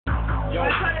Yo.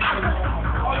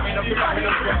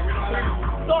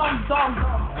 Dom.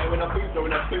 Hey, we're in a booth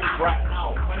right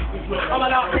now. I'm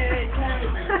an out here.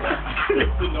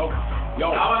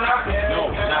 Yo,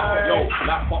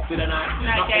 that box in the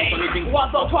night.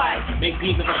 Once or twice. Make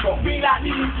these as a shot. Be like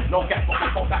me. No cap for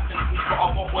my back to the street. But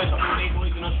I'm not boys. I'm no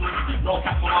boys in the street. No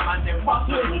cap for my man. They're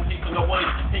fast. Taking the boys.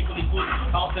 Taking the good.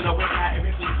 Out in the way.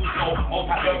 Everything's good. So, all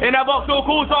cap. In the box, all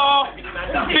quarter.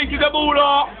 Think to the ball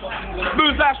up.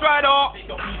 Move that straight up.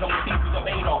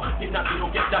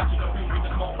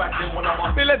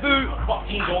 Fill a boot.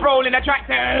 Rolling the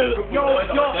tractor. Yo.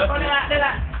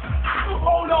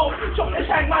 Oh no, chop the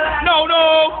shank my lad. No.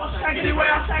 Shank anyway,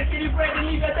 I shank any bread and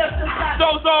leave it just a sack. So.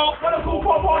 What a cool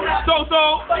pop on that. So.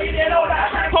 But you didn't know that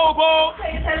shank. Pogo.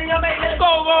 Telling your mate, let's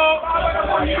go.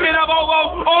 In a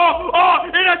bogo. Oh,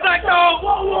 in a sector.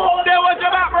 There was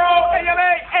your back, bro. And your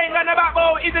mate ain't got the back,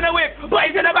 bro. He's in the whip, but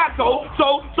he's in the back, so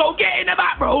get in the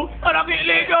back, bro. And I'm getting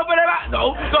lit up in the back,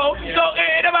 so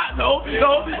get in the back, so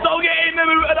get in the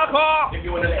boot of the car.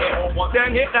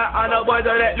 Then hit that, and the boys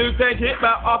are let loose and hit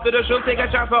back after the show. Take a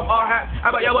chance off our hat. How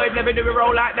about your boys never do a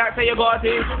roll like that? Say you got a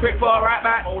team, prick for a right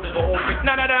back.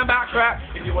 None of them backtrack.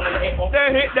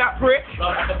 Then hit that prick.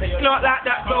 Not like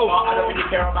that, so. I don't really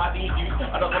care about these youths.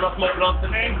 I don't want to smoke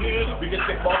nonsense. We just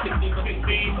spit ball 16 to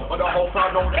 16. But the whole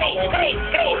crowd know that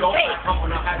I won't come on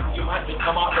the hat. You might just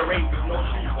come out the race with no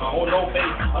shoes or no face.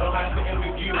 I don't have to fit in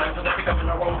with you, man, because I think I'm in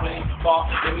the wrong place. But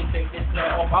let me take this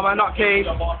player off. I'm a nutcase.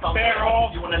 Fair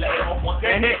off. You want to let it off once.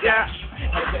 Then hit that.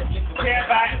 Fair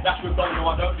back. That's what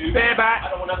I don't do. Fair back. I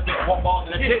don't want to spit hot bars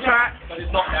in a hit track. But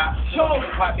it's not that. It's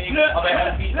quite big. I'm a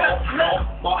healthy no,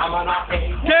 but I'm an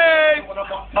arcade. Ting!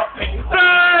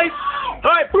 Nice!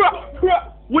 Alright,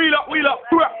 wheel up.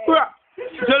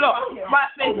 Chill up. Right,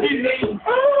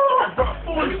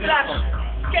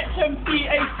 get some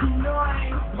B89.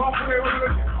 Oh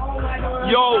my god.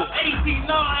 Yo.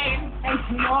 89.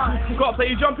 Got to say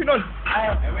you jumping on.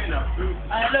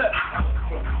 Look.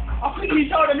 I think you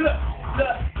told him, look.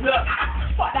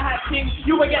 Fuck the hat, Ting.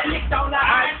 You will get licked down that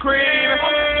ice cream.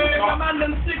 My man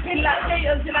them slipping like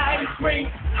gators in that ice cream.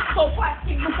 So fight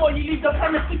Ting before you leave the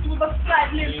premises with a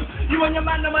slide limb. You and your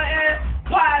man on my air.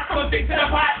 Pipe, so stick to the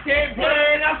pipe, Ting.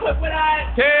 I put with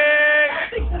that. Ting.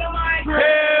 Stick to the mic. Ting.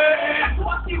 That's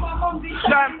what I see my mum's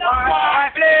shutting up.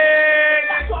 Pipe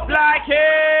bling. Like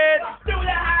it. Do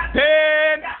the hat.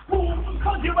 Ting. That's cool.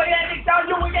 Cause you will get licked down.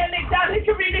 It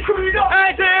can read up.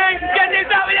 Hey, Ting. Get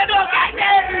this out with the dog.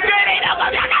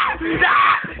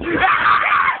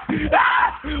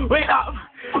 Wait up!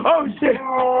 Oh shit!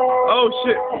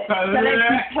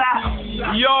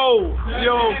 Yo!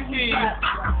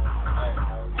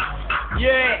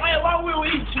 Yeah! Wait, one wheel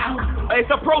each. It's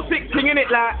a Pro 6 thing, innit?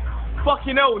 Like,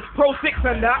 fucking hell, it's Pro 6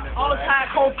 and that. Hold tight,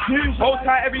 confusion. Hold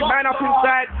tight, every man up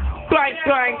inside. Blank.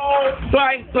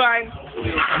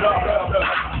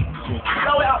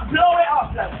 Blow it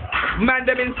up, man,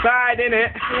 them inside,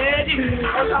 innit?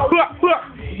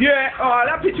 Yeah,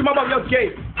 that picture my mum just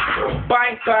gave.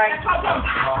 Bang.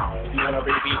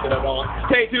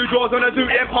 Take 2 draws on a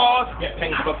duty and pass.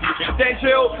 Then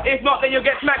chill. If not, then you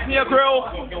get smacked in your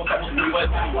grill.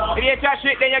 If you chat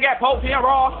shit, then you get poked in your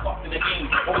ass.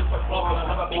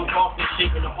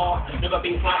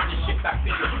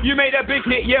 You made a big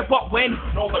hit, yeah, but when?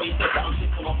 Nobody said that I'm shit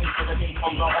on my face for the game.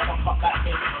 I'm not off, I cut that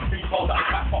thing.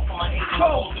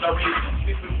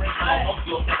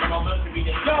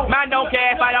 Man don't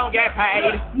care if I don't get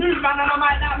paid. Move man and I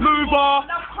might not move off.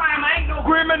 Crime, I ain't no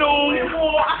criminal.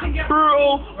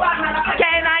 Brutal.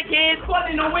 Getting like kids.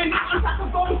 One in the wind, just like a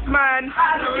ghost man.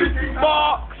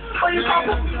 But you can't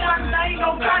put me down, there ain't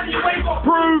no plan, you ain't got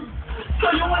proof. So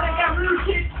you wanna get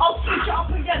rooted, I'll switch it up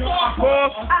and get darker.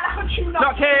 And like a tune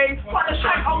up. But the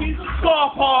shank, I'll use a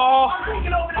scarper. I'm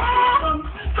taking over the system.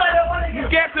 So they wanna get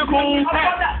skeptical. I'm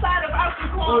on that side of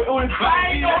Africa.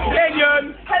 I ain't no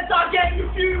Kenyan. Heads are getting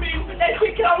fuming. They're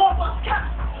thinking I want my cat.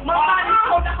 My man is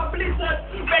cold like a blizzard.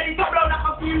 Ready to blow like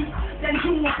a fuse. Then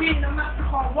you will be in a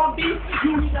massacre. 1B,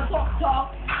 you need a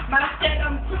doctor. Man, I scared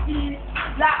them quickly.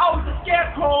 Like I was a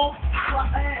scarecrow.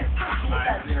 But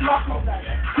it's not that.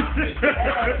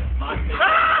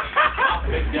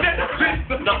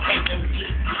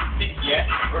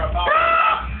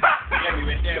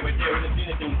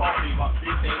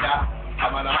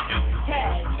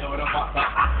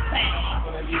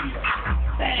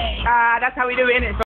 That's how we do it, innit?